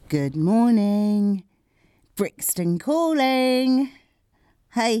Good morning. Brixton Calling.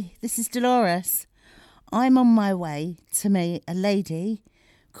 Hey, this is Delores. I'm on my way to meet a lady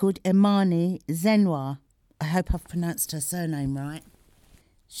called Imani Zenwa. I hope I've pronounced her surname right.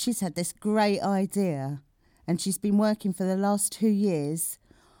 She's had this great idea and she's been working for the last 2 years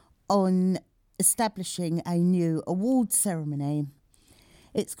on establishing a new award ceremony.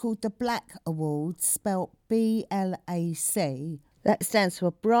 It's called the BLAC Awards, spelt BLAC. That stands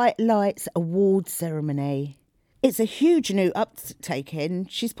for Bright Lights Award Ceremony. It's a huge new uptaking.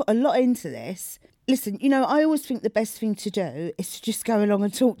 She's put a lot into this. Listen, I always think the best thing to do is to just go along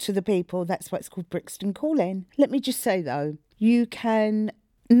and talk to the people. That's why it's called Brixton Calling. Let me just say, though, you can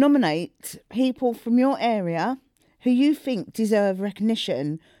nominate people from your area who you think deserve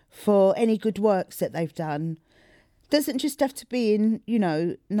recognition for any good works that they've done. Doesn't just have to be in,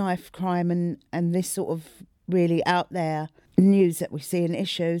 knife crime and this sort of really out there news that we see in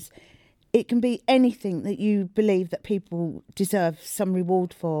issues. It can be anything that you believe that people deserve some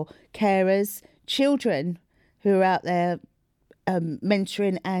reward for. Carers, children who are out there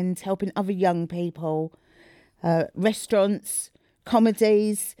mentoring and helping other young people, restaurants,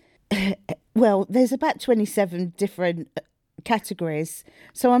 comedies. Well, there's about 27 different categories,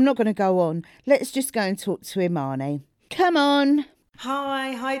 so I'm not going to go on. Let's just go and talk to Imani. Come on.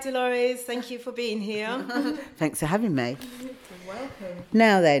 Hi Delores, thank you for being here. Thanks for having me. You're welcome.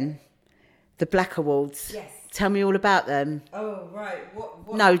 Now then, the BLAC Awards. Yes. Tell me all about them. Oh, right.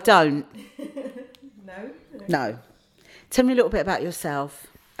 What? No, don't. No? Tell me a little bit about yourself.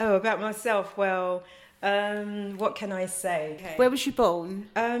 Oh, about myself. Well, what can I say? Okay. Where was you born?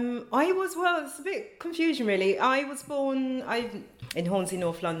 It's a bit confusion really. I was born in Hornsey,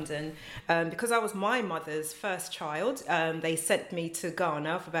 North London, because I was my mother's first child. They sent me to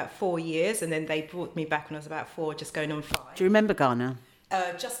Ghana for about 4 years, and then they brought me back when I was about 4, just going on 5. Do you remember Ghana?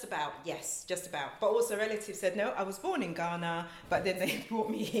 Just about, yes, just about. But also relatives said, no, I was born in Ghana, but then they brought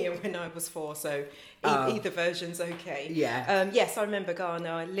me here when I was 4, so either version's okay. Yeah. Yes, I remember Ghana.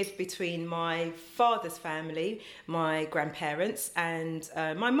 I lived between my father's family, my grandparents, and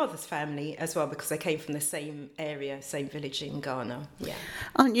my mother's family as well, because they came from the same area, same village in Ghana. Yeah.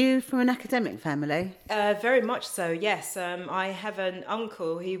 Aren't you from an academic family? Very much so, yes. I have an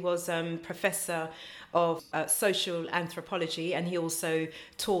uncle. He was professor of social anthropology, and he also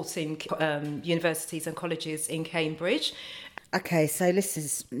taught in universities and colleges in Cambridge. Okay, so this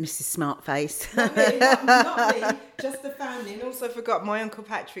is Mrs. Smartface. Not me, just the family. And also forgot my Uncle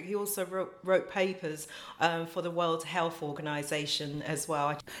Patrick, he also wrote papers for the World Health Organization as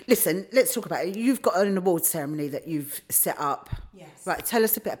well. Listen, let's talk about it. You've got an award ceremony that you've set up. Yes. Right, tell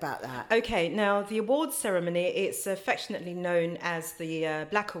us a bit about that. Okay, now the awards ceremony, it's affectionately known as the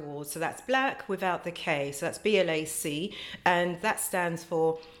BLAC Awards. So that's BLAC without the K, so that's BLAC, and that stands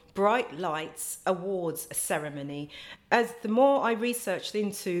for Bright Lights Awards Ceremony. As the more I researched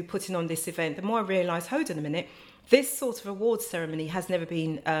into putting on this event, the more I realised, hold on a minute, this sort of awards ceremony has never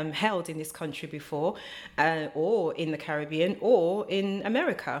been held in this country before, or in the Caribbean, or in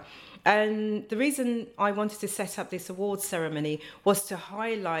America. And the reason I wanted to set up this awards ceremony was to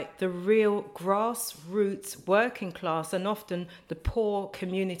highlight the real grassroots working class and often the poor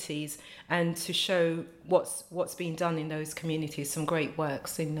communities, and to show what's being done in those communities, some great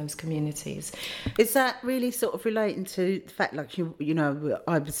works in those communities. Is that really sort of relating to the fact, like,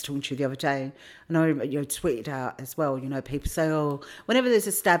 I was talking to you the other day, and I tweeted out as well, people say, whenever there's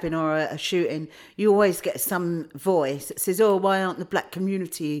a stabbing or a shooting, you always get some voice that says, why aren't the black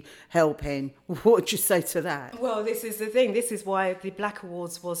community helping? What would you say to that? Well, this is the thing. This is why the BLAC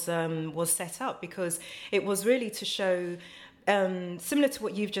Awards was set up, because it was really to show, similar to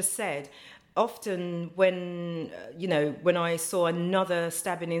what you've just said. Often when I saw another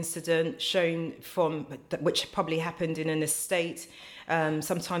stabbing incident shown which probably happened in an estate,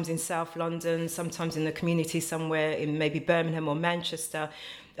 sometimes in South London, sometimes in the community somewhere in maybe Birmingham or Manchester,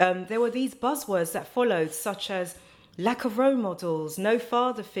 there were these buzzwords that followed, such as lack of role models, no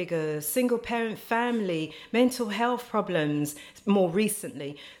father figures, single parent family, mental health problems more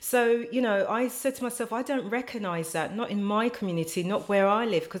recently. So, I said to myself, I don't recognise that, not in my community, not where I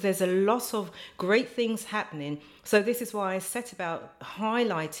live, because there's a lot of great things happening. So this is why I set about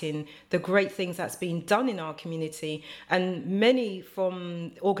highlighting the great things that's been done in our community, and many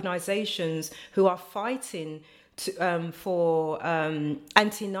from organisations who are fighting for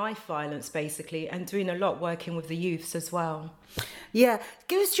anti-knife violence, basically, and doing a lot working with the youths as well. Yeah,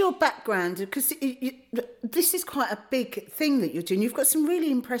 give us your background, because this is quite a big thing that you're doing. You've got some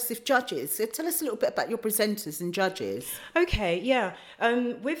really impressive judges. So tell us a little bit about your presenters and judges. Okay, yeah.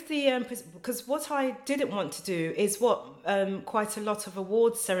 With the because what I didn't want to do is what quite a lot of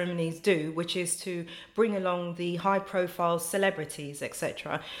awards ceremonies do, which is to bring along the high-profile celebrities,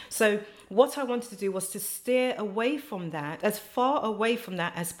 etc. So what I wanted to do was to steer away from that, as far away from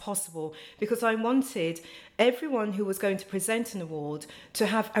that as possible, because I wanted everyone who was going to present an award to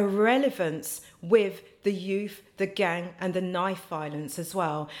have a relevance with the youth, the gang, and the knife violence as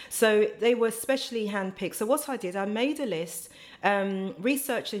well. So they were specially handpicked. So what I did, I made a list,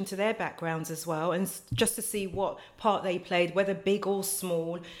 researched into their backgrounds as well, and just to see what part they played, whether big or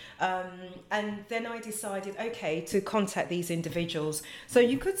small. And then I decided, okay, to contact these individuals. So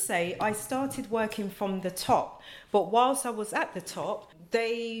you could say I started working from the top, but whilst I was at the top,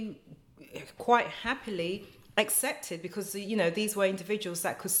 they quite happily accepted, because these were individuals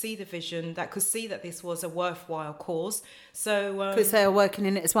that could see the vision, that could see that this was a worthwhile cause. So because they are working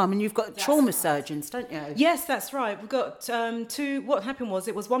in it as well. I mean, you've got trauma surgeons, don't you? Yes, that's right. We've got two. What happened was,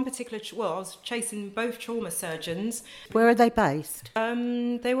 it was one particular. I was chasing both trauma surgeons. Where are they based?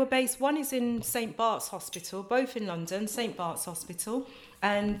 They were based. One is in St Bart's Hospital, both in London, St Bart's Hospital,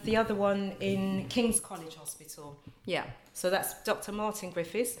 and the other one in King's College Hospital. Yeah. So that's Dr. Martin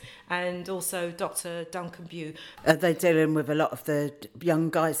Griffiths and also Dr. Duncan Bew. Are they dealing with a lot of the young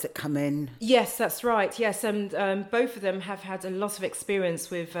guys that come in? Yes, that's right. Yes, and both of them have had a lot of experience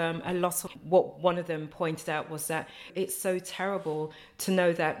with a lot of what one of them pointed out was that it's so terrible to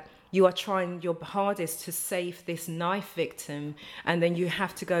know that you are trying your hardest to save this knife victim, and then you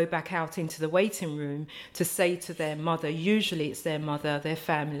have to go back out into the waiting room to say to their mother, usually it's their mother, their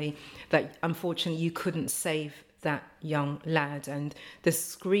family, that unfortunately you couldn't save that young lad. And the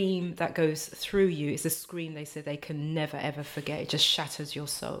scream that goes through you is a scream they say they can never ever forget. It just shatters your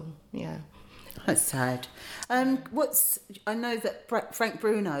soul. Yeah. That's sad. I know that Frank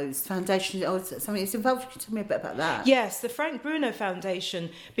Bruno's foundation or something is involved. Can you tell me a bit about that? Yes, the Frank Bruno Foundation,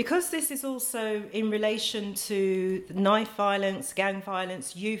 because this is also in relation to knife violence, gang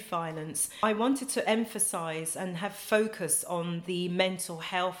violence, youth violence. I wanted to emphasise and have focus on the mental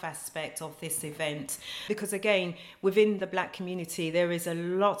health aspect of this event, because again, within the Black community, there is a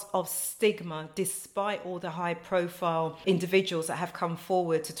lot of stigma, despite all the high-profile individuals that have come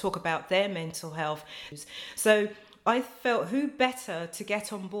forward to talk about their mental health. So I felt who better to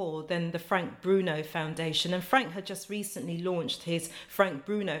get on board than the Frank Bruno Foundation. And Frank had just recently launched his Frank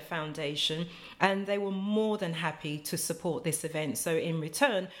Bruno Foundation, and they were more than happy to support this event. So in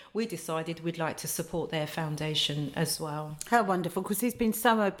return, we decided we'd like to support their foundation as well. How wonderful, because he's been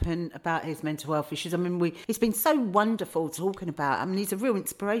so open about his mental health issues. I mean, he's been so wonderful talking about it. I mean, he's a real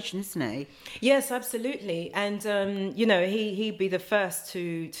inspiration, isn't he? Yes, absolutely. And, he'd be the first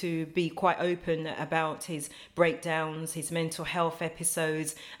to be quite open about his breakdown, his mental health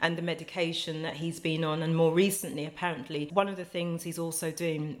episodes, and the medication that he's been on. And more recently, apparently, one of the things he's also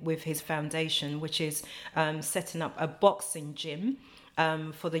doing with his foundation, which is setting up a boxing gym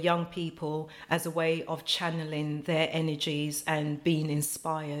for the young people as a way of channeling their energies and being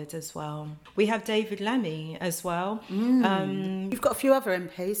inspired as well. We have David Lammy as well. You've got a few other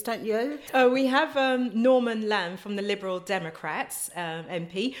MPs, don't you? Oh, we have Norman Lamb from the Liberal Democrats,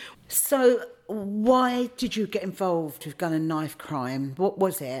 MP. So why did you get involved with gun and knife crime? What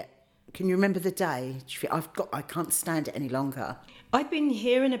was it? Can you remember the day? I can't stand it any longer. I'd been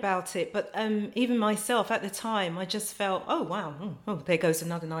hearing about it, but even myself at the time, I just felt, oh, wow, there goes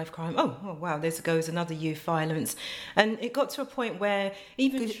another knife crime. Oh, wow, there goes another youth violence. And it got to a point where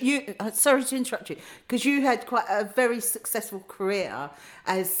even... sorry to interrupt you, because you had quite a very successful career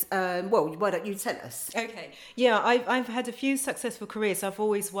as, why don't you tell us? Okay. Yeah, I've had a few successful careers. I've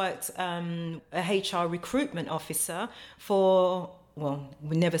always worked a HR recruitment officer for... well,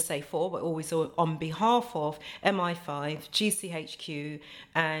 we never say for, but always on behalf of MI5, GCHQ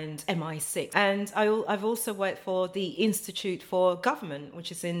and MI6. And I've also worked for the Institute for Government, which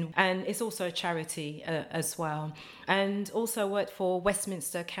is and it's also a charity as well. And also worked for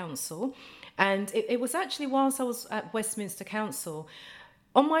Westminster Council. And it was actually whilst I was at Westminster Council,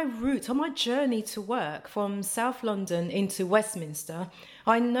 on my journey to work from South London into Westminster,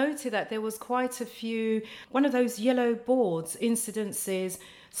 I noted that there was quite a few, one of those yellow boards, incidences.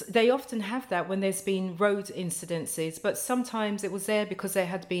 They often have that when there's been road incidences, but sometimes it was there because there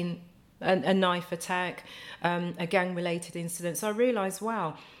had been a knife attack, a gang-related incident. So I realised,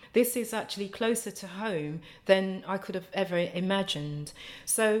 wow, this is actually closer to home than I could have ever imagined.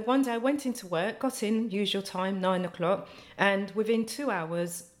 So one day I went into work, got in, usual time, 9 o'clock, and within 2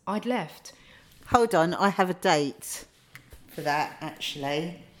 hours, I'd left. Hold on, I have a date. for that,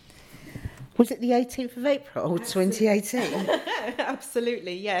 actually. Was it the 18th of April, 2018?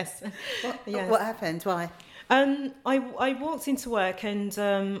 Absolutely, yes. What happened? Why? I walked into work and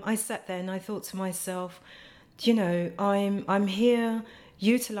I sat there and I thought to myself, you know, I'm here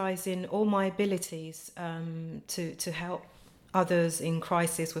utilising all my abilities to help others in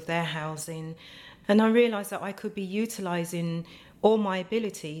crisis with their housing, and I realised that I could be utilising all my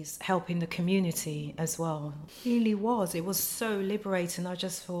abilities helping the community as well. It was so liberating. I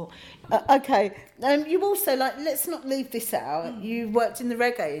just thought okay, you also, like, let's not leave this out, you worked in the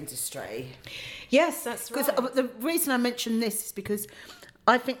reggae industry. Yes, that's right. Because the reason I mention this is because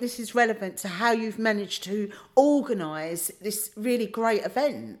I think this is relevant to how you've managed to organise this really great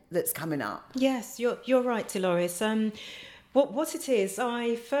event that's coming up. Yes, you're right, Delores. What it is,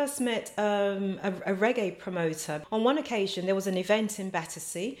 I first met a reggae promoter. On one occasion, there was an event in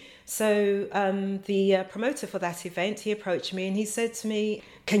Battersea. So the promoter for that event, he approached me and he said to me,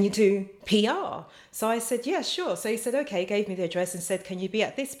 can you do PR? So I said, yeah, sure. So he said, okay, gave me the address and said, can you be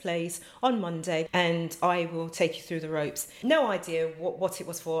at this place on Monday and I will take you through the ropes. No idea what it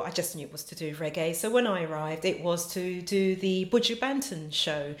was for. I just knew it was to do reggae. So when I arrived, it was to do the Buju Banton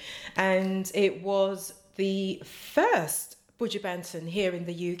show. And it was the first Buju Banton here in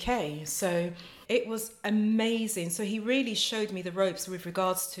the UK. So it was amazing. So he really showed me the ropes with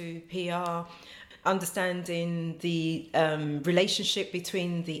regards to PR, understanding the relationship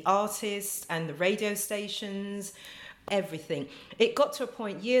between the artists and the radio stations, everything. It got to a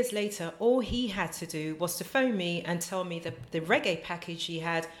point years later, all he had to do was to phone me and tell me the reggae package he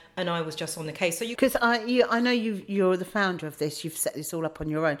had, and I was just on the case. So because I know you're the founder of this, you've set this all up on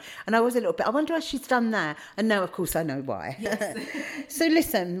your own, and I was a little bit, I wonder how she's done that, and now of course I know why. Yes. So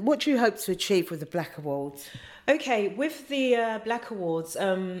listen, what do you hope to achieve with the BLAC Awards? Okay, with the BLAC Awards,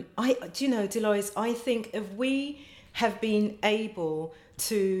 Delores, I think if we have been able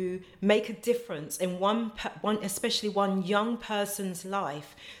to make a difference in one, especially one young person's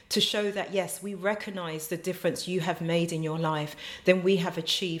life, to show that, yes, we recognise the difference you have made in your life, then we have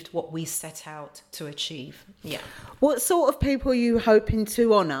achieved what we set out to achieve. Yeah. What sort of people are you hoping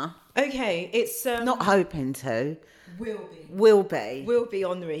to honour? Okay, it's... Not hoping to. Will be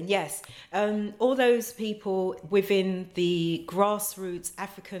honouring, yes. All those people within the grassroots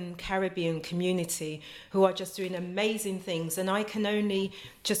African Caribbean community who are just doing amazing things, and I can only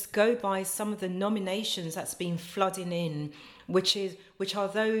just go by some of the nominations that's been flooding in, which are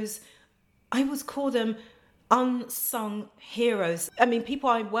those, I would call them unsung heroes. I mean, people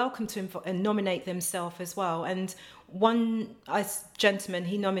are welcome to nominate themselves as well. And one gentleman,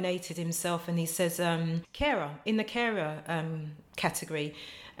 he nominated himself and he says carer, in the carer category.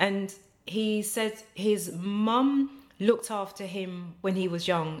 And he said his mum looked after him when he was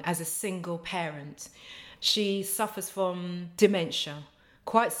young as a single parent. She suffers from dementia,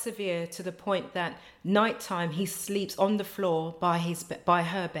 quite severe, to the point that nighttime he sleeps on the floor by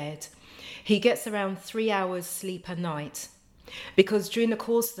her bed. He gets around 3 hours sleep a night because during the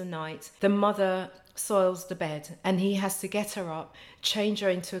course of the night, the mother soils the bed and he has to get her up, change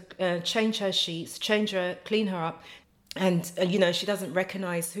her sheets, clean her up. And, she doesn't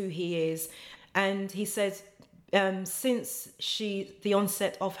recognize who he is. And he said, since the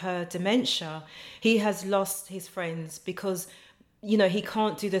onset of her dementia, he has lost his friends because he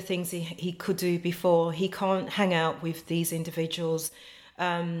can't do the things he could do before. He can't hang out with these individuals.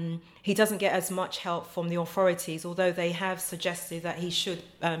 He doesn't get as much help from the authorities, although they have suggested that he should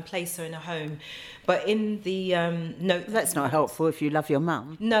place her in a home. But in the note... That's not helpful if you love your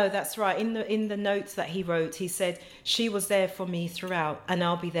mum. No, that's right. In the notes that he wrote, he said, she was there for me throughout and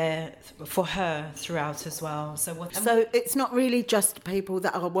I'll be there for her throughout as well. So it's not really just people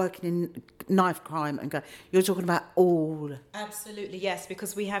that are working in knife crime and go, you're talking about all... Absolutely, yes,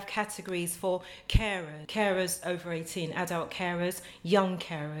 because we have categories for carers over 18, adult carers, young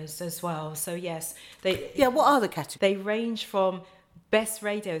carers as well. So yes, what are the categories? They range from best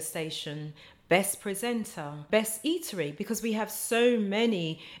radio station, best presenter, best eatery, because we have so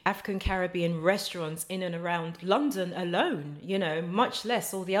many African Caribbean restaurants in and around London alone, much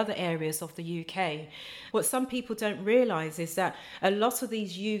less all the other areas of the UK. What some people don't realise is that a lot of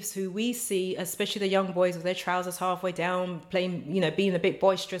these youths who we see, especially the young boys with their trousers halfway down, playing, being a bit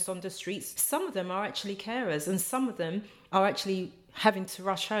boisterous on the streets, some of them are actually carers and some of them are actually having to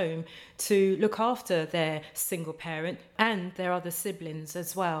rush home to look after their single parent and their other siblings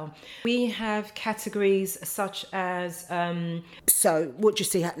as well. We have categories such as... So what do you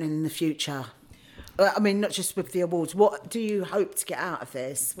see happening in the future? I mean, not just with the awards. What do you hope to get out of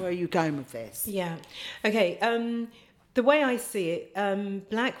this? Where are you going with this? Yeah. Okay. The way I see it,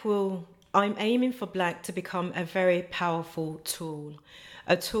 BLAC will I'm aiming for BLAC to become a very powerful tool,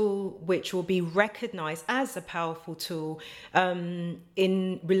 a tool which will be recognised as a powerful tool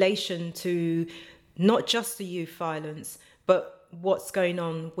in relation to not just the youth violence, but what's going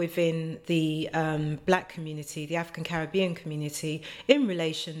on within the BLAC community, the African Caribbean community, in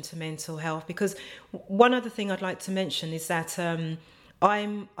relation to mental health. Because one other thing I'd like to mention is that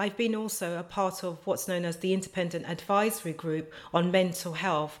I've been also a part of what's known as the Independent Advisory Group on Mental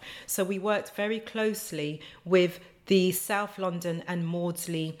Health. So we worked very closely with the South London and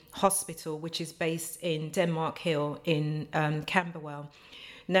Maudsley Hospital, which is based in Denmark Hill in Camberwell.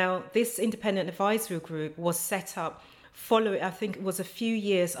 Now, this Independent Advisory Group was set up following, I think it was a few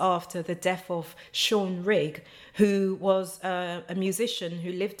years after the death of Sean Rigg, who was a musician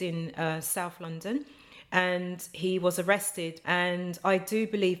who lived in South London. And he was arrested, and I do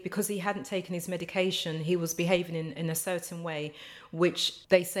believe because he hadn't taken his medication, he was behaving in a certain way, which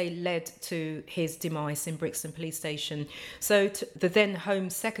they say led to his demise in Brixton Police Station. So the then Home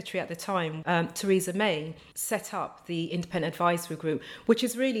Secretary at the time, Theresa May, set up the Independent Advisory Group, which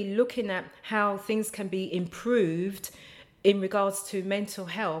is really looking at how things can be improved in regards to mental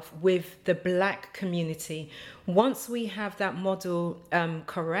health with the BLAC community. Once we have that model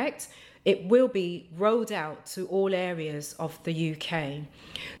correct, it will be rolled out to all areas of the UK.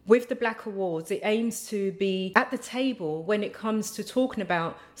 With the BLAC Awards, it aims to be at the table when it comes to talking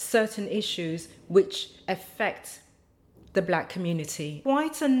about certain issues which affect the BLAC community.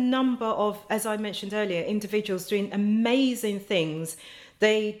 Quite a number of, as I mentioned earlier, individuals doing amazing things.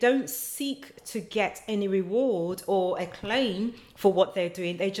 They don't seek to get any reward or acclaim for what they're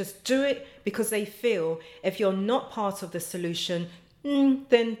doing. They just do it because they feel if you're not part of the solution,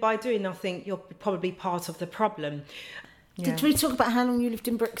 then by doing nothing, you're probably part of the problem. Yeah. Did we talk about how long you lived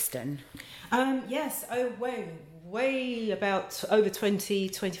in Brixton? Yes, way about over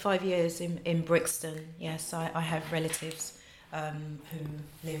 25 years in Brixton. Yes, I have relatives who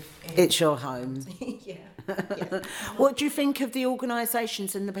live in... It's your home. Yeah. What do you think of the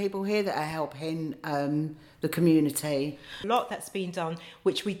organisations and the people here that are helping the community? A lot that's been done,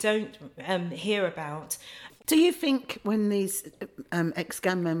 which we don't hear about. Do you think when these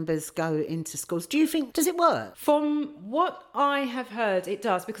ex-gang members go into schools, does it work? From what I have heard, it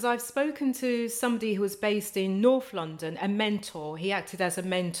does, because I've spoken to somebody who was based in North London, a mentor. He acted as a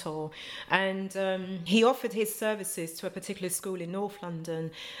mentor, and he offered his services to a particular school in North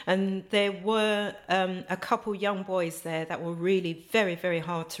London, and there were a couple young boys there that were really very, very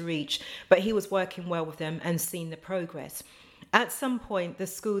hard to reach, but he was working well with them and seeing the progress. At some point, the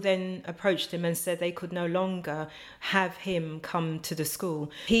school then approached him and said they could no longer have him come to the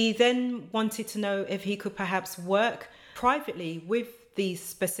school. He then wanted to know if he could perhaps work privately with these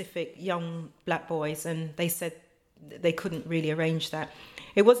specific young black boys, and they said they couldn't really arrange that.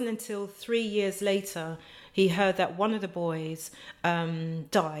 It wasn't until 3 years later he heard that one of the boys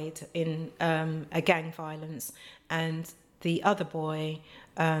died in a gang violence, and the other boy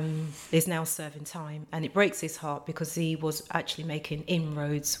is now serving time, and it breaks his heart because he was actually making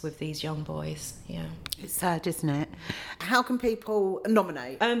inroads with these young boys. Yeah, it's sad, isn't it? How can people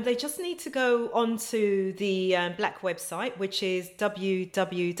nominate? They just need to go onto the BLAC website, which is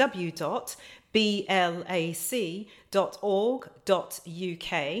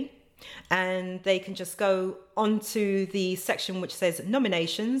www.blac.org.uk. And they can just go onto the section which says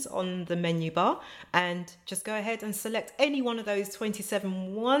nominations on the menu bar and just go ahead and select any one of those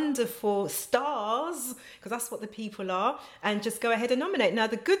 27 wonderful stars, because that's what the people are, and just go ahead and nominate. Now,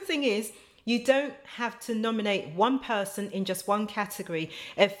 the good thing is you don't have to nominate one person in just one category.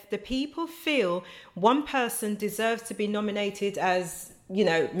 If the people feel one person deserves to be nominated as, you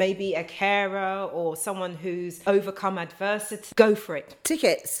know, maybe a carer or someone who's overcome adversity, go for it.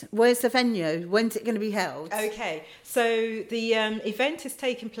 Tickets, where's the venue? When's it going to be held? Okay, so the event is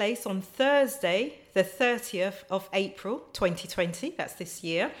taking place on Thursday, the 30th of April 2020, that's this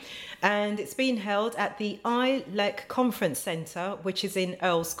year, and it's being held at the BLAC Conference Centre, which is in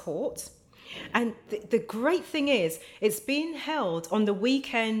Earl's Court. And the great thing is, it's being held on the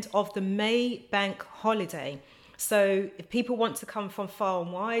weekend of the May bank holiday. So if people want to come from far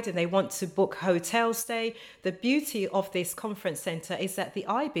and wide and they want to book hotel stay, the beauty of this conference centre is that the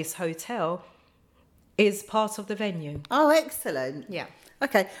Ibis Hotel is part of the venue. Oh, excellent. Yeah.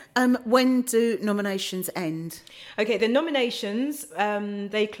 Okay. When do nominations end? Okay, the nominations,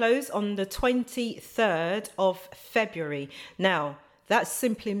 they close on the 23rd of February. Now, that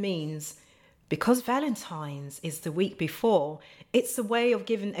simply means because Valentine's is the week before, it's a way of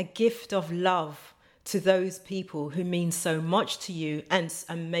giving a gift of love to those people who mean so much to you and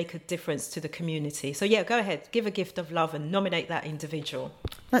make a difference to the community. So yeah, go ahead, give a gift of love and nominate that individual.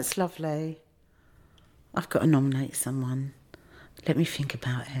 That's lovely. I've got to nominate someone. Let me think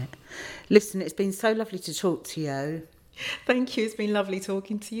about it. Listen, it's been so lovely to talk to you. Thank you. It's been lovely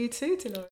talking to you too, Delores.